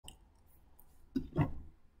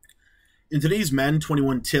In today's Madden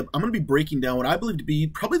 21 tip, I'm going to be breaking down what I believe to be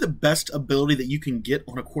probably the best ability that you can get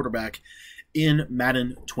on a quarterback in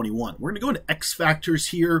Madden 21. We're going to go into X factors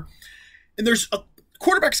here, and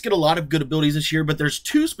quarterbacks get a lot of good abilities this year, but there's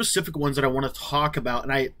two specific ones that I want to talk about,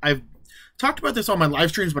 and I've talked about this on my live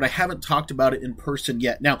streams, but I haven't talked about it in person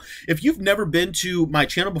yet. Now, if you've never been to my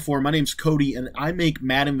channel before, my name's Cody, and I make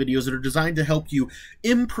Madden videos that are designed to help you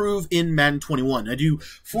improve in Madden 21. I do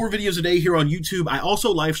 4 videos a day here on YouTube. I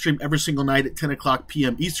also live stream every single night at 10 o'clock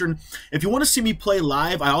p.m. Eastern. If you want to see me play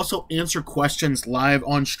live, I also answer questions live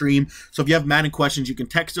on stream. So if you have Madden questions, you can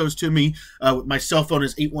text those to me. My cell phone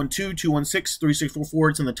is 812-216-3644.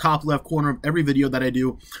 It's in the top left corner of every video that I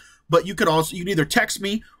do. But you can either text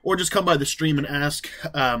me or just come by the stream and ask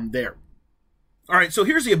there. All right, so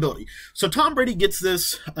here's the ability. So Tom Brady gets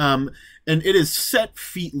this, and it is set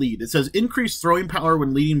feet lead. It says increased throwing power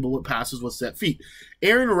when leading bullet passes with set feet.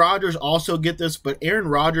 Aaron Rodgers also get this, but Aaron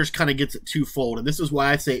Rodgers kind of gets it twofold, and this is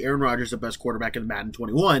why I say Aaron Rodgers is the best quarterback in Madden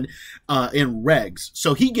 21 in regs.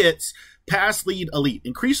 So he gets pass lead elite,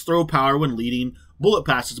 increased throw power when leading bullet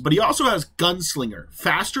passes, but he also has gunslinger,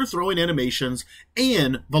 faster throwing animations,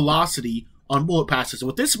 and velocity on bullet passes. So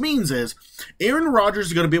what this means is Aaron Rodgers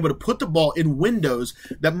is going to be able to put the ball in windows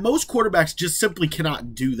that most quarterbacks just simply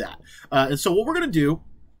cannot do that. And so what we're going to do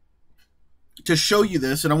to show you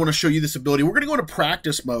this, and I want to show you this ability, we're going to go into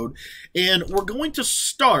practice mode, and we're going to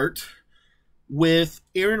start with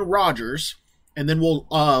Aaron Rodgers. And then we'll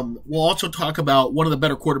also talk about one of the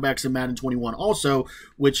better quarterbacks in Madden 21 also,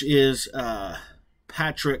 which is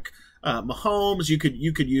Patrick Mahomes. You could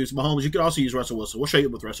use Mahomes. You could also use Russell Wilson. We'll show you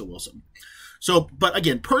with Russell Wilson. So, but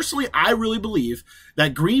again, personally, I really believe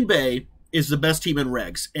that Green Bay is the best team in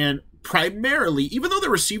regs. And primarily, even though the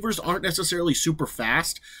receivers aren't necessarily super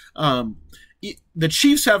fast, the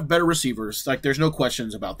Chiefs have better receivers. Like, there's no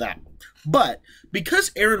questions about that. But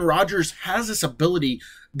because Aaron Rodgers has this ability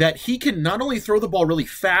that he can not only throw the ball really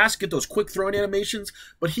fast, get those quick throwing animations,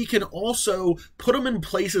 but he can also put them in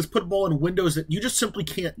places, put the ball in windows that you just simply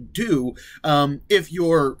can't do if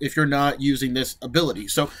you're not using this ability.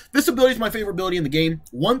 So this ability is my favorite ability in the game.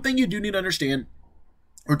 One thing you do need to understand,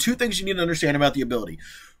 or two things you need to understand about the ability.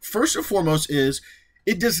 First and foremost is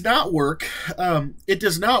it does not work. It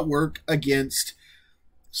does not work against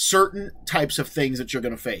certain types of things that you're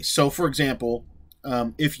going to face. So, for example,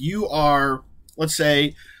 if you are, let's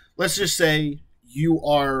just say you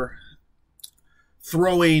are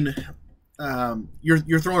throwing,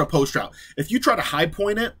 you're throwing a post route. If you try to high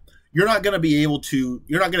point it, you're not going to be able to.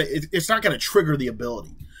 It's not going to trigger the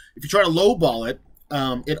ability. If you try to low ball it,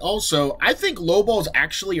 it also. I think low balls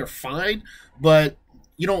actually are fine, but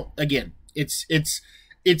you don't. Again, it's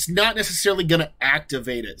not necessarily going to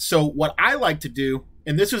activate it. So what I like to do,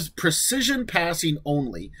 and this is precision passing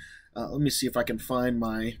only. Let me see if I can find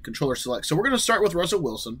my controller select. So we're going to start with Russell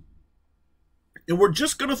Wilson, and we're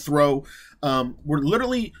just going to throw. We're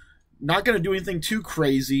literally not going to do anything too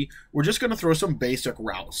crazy. We're just going to throw some basic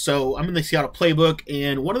routes. So I'm in the Seattle Playbook,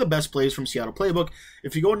 and one of the best plays from Seattle Playbook,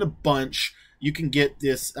 if you go into bunch, you can get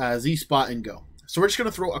this Z spot and go. So we're just going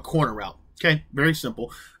to throw a corner route. Okay, very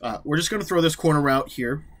simple. We're just going to throw this corner route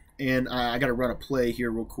here, and I got to run a play here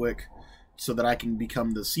real quick so that I can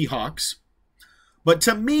become the Seahawks. But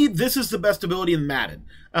to me, this is the best ability in Madden,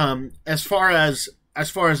 as far as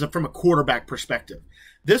from a quarterback perspective.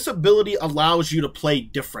 This ability allows you to play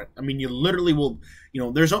different. I mean, you literally will,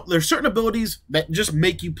 there's certain abilities that just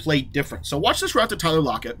make you play different. So watch this route to Tyler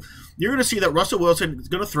Lockett. You're going to see that Russell Wilson is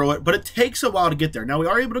going to throw it, but it takes a while to get there. Now, we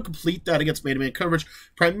are able to complete that against man-to-man coverage,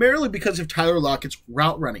 primarily because of Tyler Lockett's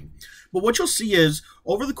route running. But what you'll see is,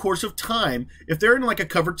 over the course of time, if they're in like a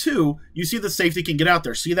cover 2, you see the safety can get out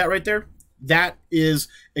there. See that right there? That is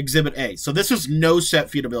Exhibit A. So this is no set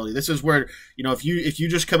feet ability. This is where, if you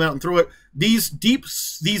just come out and throw it, these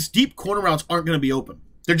deep corner routes aren't going to be open.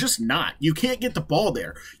 They're just not. You can't get the ball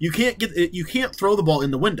there. You can't throw the ball in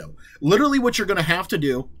the window. Literally, what you're going to have to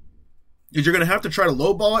do is you're going to have to try to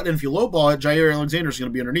low ball it, and if you low ball it, Jair Alexander is going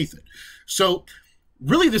to be underneath it. So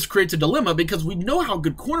really, this creates a dilemma because we know how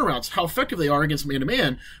good corner routes, how effective they are against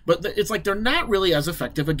man-to-man, but it's like they're not really as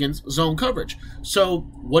effective against zone coverage. So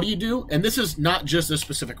what do? And this is not just a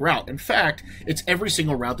specific route. In fact, it's every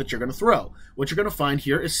single route that you're going to throw. What you're going to find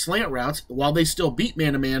here is slant routes. While they still beat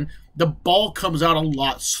man-to-man, the ball comes out a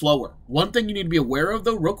lot slower. One thing you need to be aware of,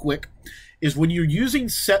 though, real quick, is when you're using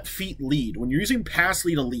set feet lead, when you're using pass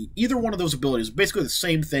lead elite, either one of those abilities is basically the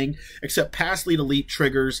same thing, except pass lead elite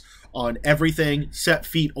triggers on everything, set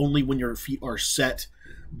feet only when your feet are set.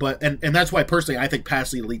 But and that's why personally I think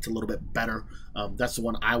pass lead elite's a little bit better. That's the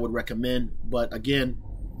one I would recommend. But again,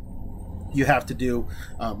 you have to do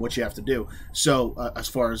what you have to do. So as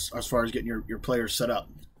far as getting your players set up.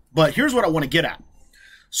 But here's what I want to get at.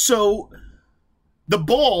 So the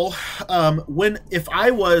ball, if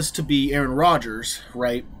I was to be Aaron Rodgers,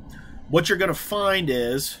 right, what you're going to find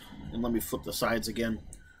is, and let me flip the sides again,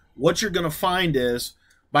 what you're going to find is,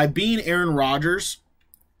 by being Aaron Rodgers,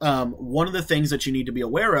 one of the things that you need to be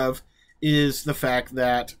aware of is the fact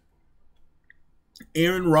that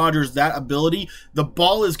Aaron Rodgers, that ability, the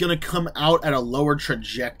ball is going to come out at a lower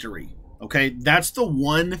trajectory. Okay, that's the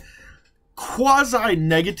one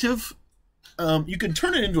quasi-negative. You can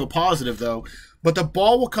turn it into a positive, though, but the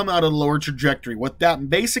ball will come out at a lower trajectory. What that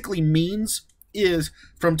basically means is,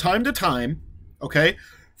 from time to time,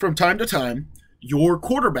 your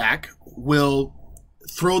quarterback will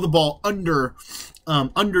throw the ball not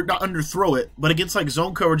underthrow it, but against like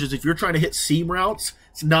zone coverages, if you're trying to hit seam routes,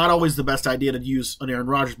 it's not always the best idea to use an Aaron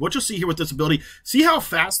Rodgers. What you'll see here with this ability, see how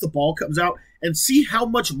fast the ball comes out, and see how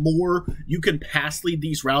much more you can pass lead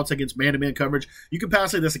these routes against man-to-man coverage. You can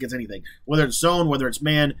pass lead this against anything, whether it's zone, whether it's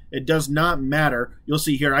man, it does not matter. You'll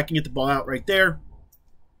see here, I can get the ball out right there.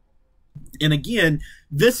 And again,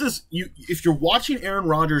 this is, if you're watching Aaron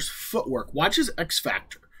Rodgers' footwork, watch his X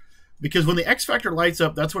Factor. Because when the X Factor lights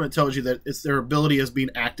up, that's when it tells you that it's their ability is being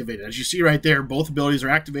activated. As you see right there, both abilities are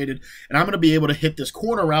activated, and I'm going to be able to hit this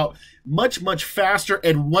corner route much, much faster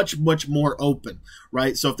and much, much more open,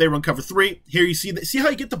 right? So if they run cover 3, here you see how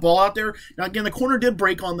you get the ball out there? Now, again, the corner did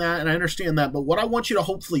break on that, and I understand that, but what I want you to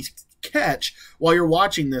hopefully catch while you're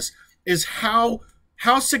watching this is how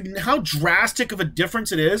drastic of a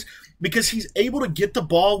difference it is, because he's able to get the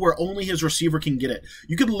ball where only his receiver can get it.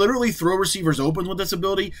 You can literally throw receivers open with this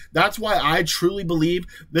ability. That's why I truly believe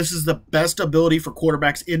this is the best ability for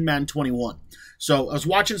quarterbacks in Madden 21. So I was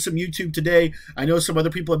watching some YouTube today. I know some other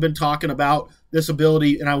people have been talking about this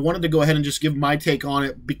ability, and I wanted to go ahead and just give my take on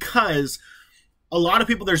it, because a lot of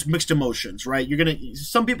people, there's mixed emotions, right?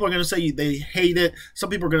 Some people are going to say they hate it. Some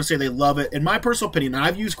people are going to say they love it. In my personal opinion,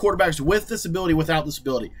 I've used quarterbacks with this ability, without this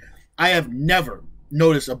ability. I have never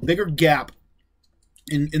noticed a bigger gap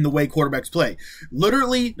in the way quarterbacks play.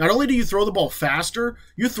 Literally, not only do you throw the ball faster,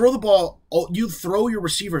 you throw your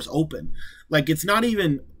receivers open. Like, it's not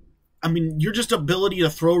even, your just ability to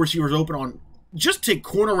throw receivers open on, just take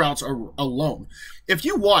corner routes alone. If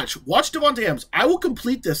you watch Devontae Adams, I will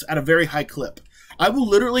complete this at a very high clip. I will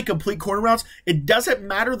literally complete corner routes. It doesn't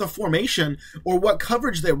matter the formation or what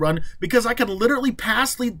coverage they run, because I can literally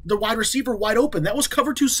pass the wide receiver wide open. That was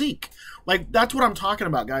cover 2 sink. Like, that's what I'm talking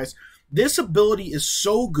about, guys. This ability is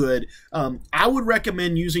so good. I would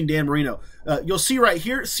recommend using Dan Marino. You'll see right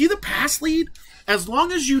here, see the pass lead? As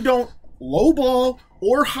long as you don't low ball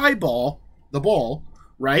or high ball the ball,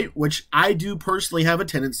 right, which I do personally have a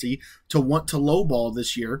tendency to want to low ball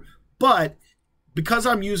this year, but because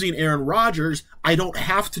I'm using Aaron Rodgers, I don't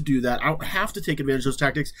have to do that. I don't have to take advantage of those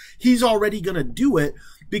tactics. He's already going to do it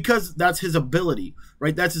because that's his ability,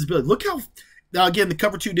 right? That's his ability. Look how, now again, the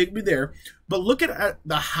cover 2 didn't be there, but look at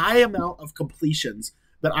the high amount of completions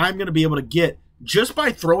that I'm going to be able to get just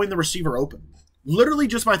by throwing the receiver open. Literally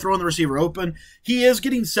just by throwing the receiver open. He is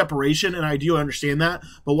getting separation, and I do understand that,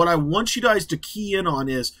 but what I want you guys to key in on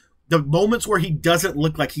is the moments where he doesn't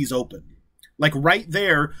look like he's open. Like right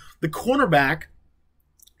there, the cornerback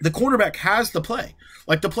has the play.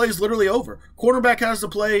 Like, the play is literally over. Cornerback has the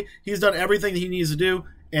play. He's done everything he needs to do,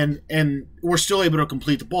 and we're still able to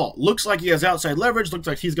complete the ball. Looks like he has outside leverage. Looks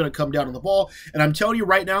like he's going to come down on the ball. And I'm telling you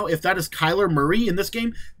right now, if that is Kyler Murray in this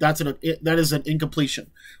game, that is an incompletion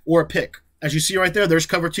or a pick. As you see right there, there's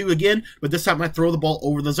cover 2 again, but this time I throw the ball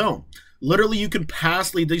over the zone. Literally, you can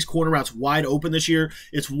pass lead these corner routes wide open this year.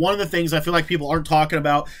 It's one of the things I feel like people aren't talking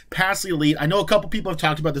about. Pass lead elite. I know a couple people have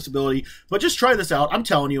talked about this ability, but just try this out. I'm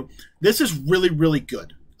telling you, this is really, really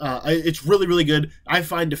good. It's really, really good. I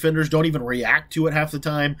find defenders don't even react to it half the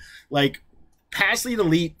time. Like, pass lead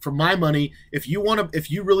elite, for my money, if you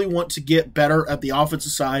really want to get better at the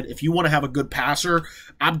offensive side, if you want to have a good passer,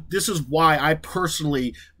 this is why I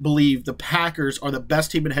personally believe the Packers are the best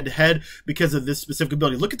team in head-to-head, because of this specific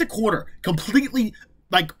ability. Look at the corner. Completely,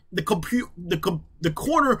 like, the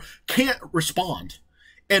corner can't respond.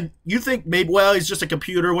 And you think maybe, well, he's just a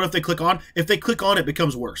computer. What if they click on? If they click on, it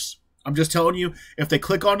becomes worse. I'm just telling you, if they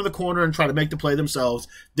click onto the corner and try to make the play themselves,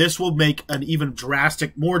 this will make an even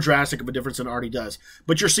more drastic of a difference than it already does.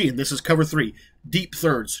 But you're seeing, this is cover 3, deep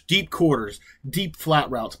thirds, deep quarters, deep flat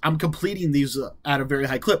routes. I'm completing these at a very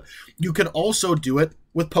high clip. You can also do it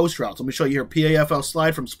with post routes. Let me show you here, PAFL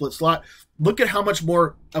slide from split slot. Look at how much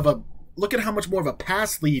more of a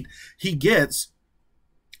pass lead he gets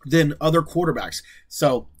than other quarterbacks.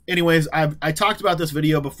 So anyways, I talked about this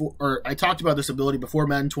video before, or I talked about this ability before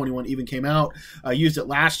Madden 21 even came out. I used it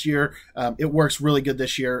last year. It works really good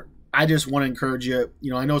this year. I just want to encourage you.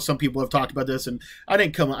 You know, I know some people have talked about this, and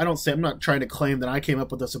I'm not trying to claim that I came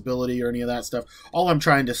up with this ability or any of that stuff. All I'm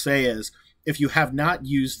trying to say is, if you have not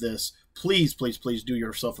used this, please, please, please do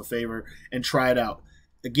yourself a favor and try it out.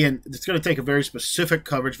 Again, it's going to take a very specific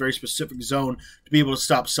coverage, very specific zone to be able to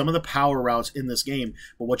stop some of the power routes in this game.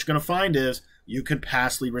 But what you're going to find is you can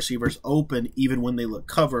pass lead receivers open even when they look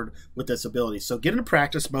covered with this ability. So get into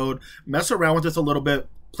practice mode, mess around with this a little bit,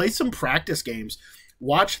 play some practice games.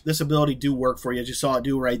 Watch this ability do work for you, as you saw it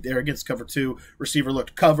do right there against cover 2. Receiver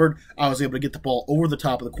looked covered. I was able to get the ball over the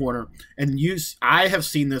top of the corner. And I have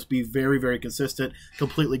seen this be very, very consistent,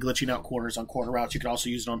 completely glitching out corners on corner routes. You can also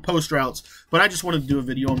use it on post routes. But I just wanted to do a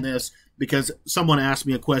video on this because someone asked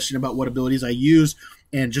me a question about what abilities I use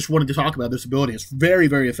and just wanted to talk about this ability. It's very,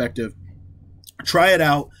 very effective. Try it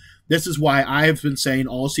out. This is why I have been saying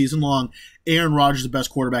all season long, Aaron Rodgers is the best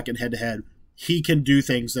quarterback in head-to-head. He can do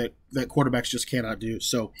things that quarterbacks just cannot do.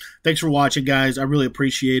 So thanks for watching, guys. I really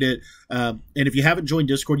appreciate it. And if you haven't joined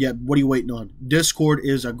Discord yet, what are you waiting on? Discord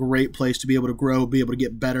is a great place to be able to grow, be able to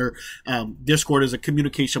get better. Discord is a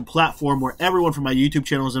communication platform where everyone from my YouTube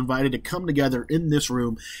channel is invited to come together in this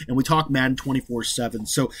room, and we talk Madden 24/7.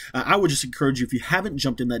 So I would just encourage you, if you haven't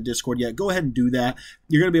jumped in that Discord yet, go ahead and do that.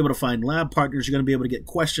 You're going to be able to find lab partners. You're going to be able to get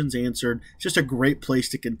questions answered. It's just a great place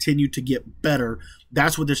to continue to get better.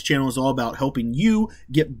 That's what this channel is all about, helping you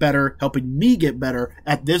get better, helping me get better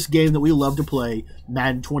at this game that we love to play,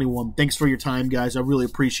 Madden 21. Thanks for your time, guys. I really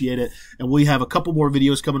appreciate it. And we have a couple more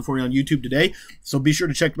videos coming for you on YouTube today, so be sure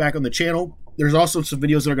to check back on the channel. There's also some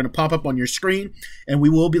videos that are going to pop up on your screen, and we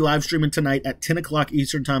will be live streaming tonight at 10 o'clock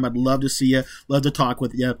Eastern Time. I'd love to see you, love to talk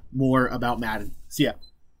with you more about Madden. See ya.